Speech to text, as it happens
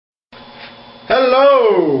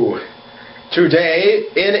Hello! Today,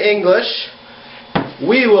 in English,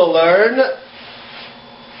 we will learn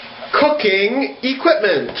cooking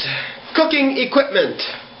equipment. Cooking equipment.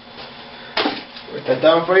 Write that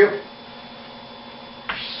down for you.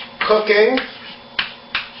 Cooking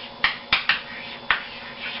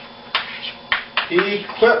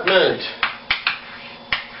equipment.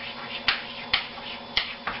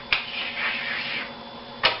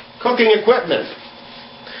 Cooking equipment.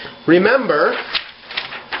 Remember,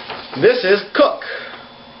 this is cook.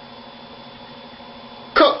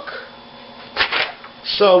 Cook.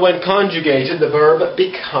 So when conjugated, the verb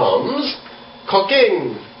becomes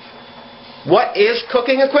cooking. What is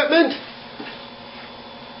cooking equipment?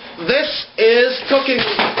 This is cooking.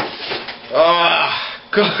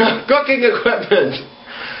 Cooking equipment.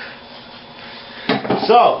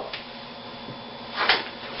 So,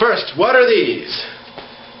 first, what are these?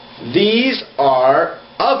 These are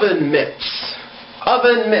oven mitts.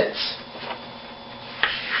 Oven mitts.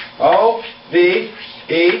 O-V-E-N-M-I-T-T-S.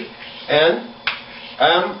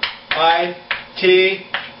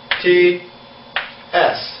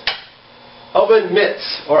 Oven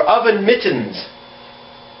mitts or oven mittens.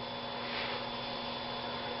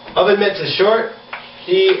 Oven mitts is short.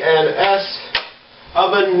 E-N-S.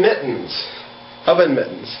 Oven mittens. Oven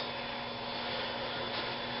mittens.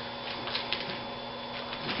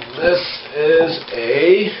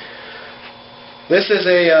 This is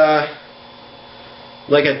a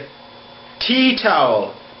like a tea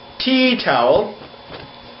towel. Tea towel.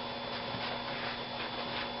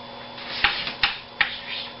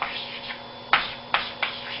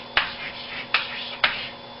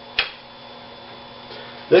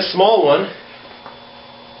 This small one,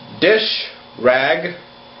 dish rag.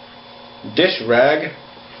 Dish rag.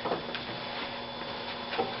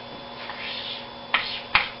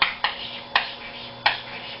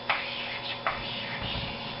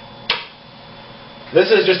 This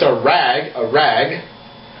is just a rag.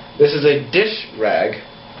 This is a dish rag.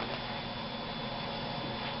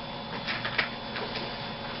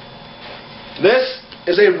 This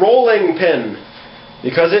is a rolling pin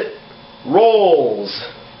because it rolls.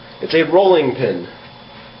 It's a rolling pin.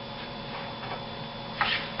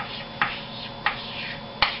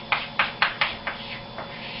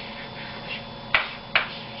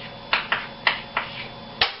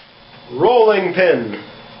 Rolling pin.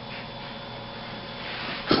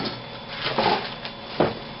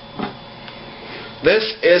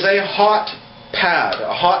 This is a hot pad.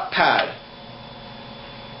 A hot pad.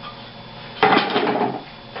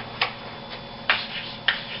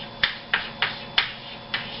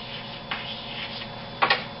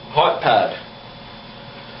 Hot pad.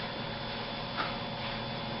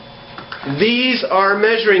 These are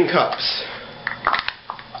measuring cups.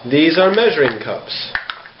 These are measuring cups.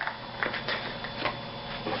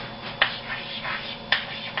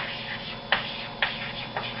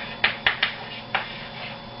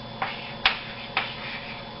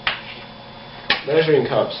 Measuring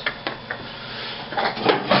cups.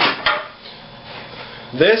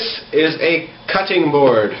 This is a cutting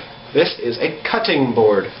board. This is a cutting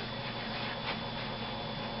board.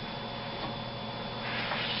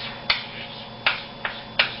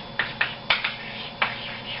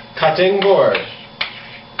 Cutting board.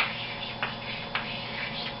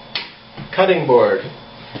 Cutting board.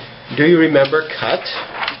 Do you remember cut?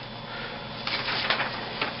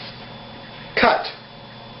 Cut.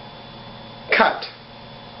 Cut.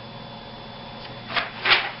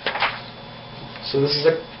 So this is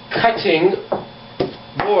a cutting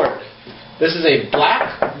board. This is a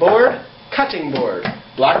blackboard, cutting board.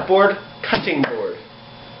 Blackboard, cutting board.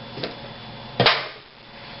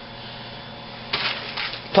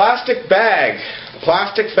 Plastic bag.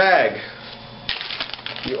 Plastic bag.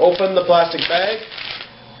 You open the plastic bag,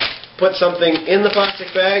 put something in the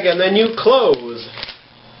plastic bag, and then you close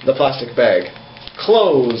the plastic bag.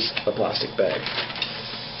 Close the plastic bag.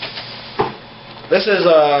 This is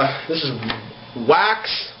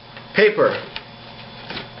wax paper.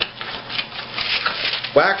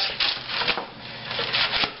 Wax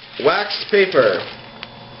paper.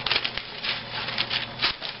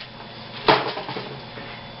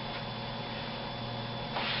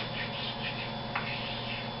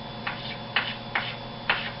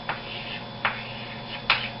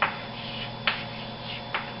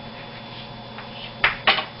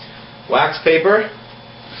 Wax paper.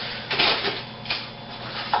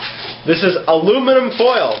 This is aluminum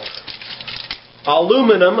foil.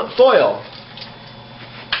 Aluminum foil.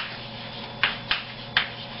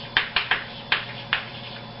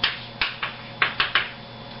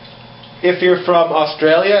 If you're from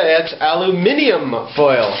Australia, it's aluminium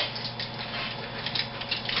foil.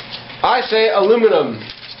 I say aluminum.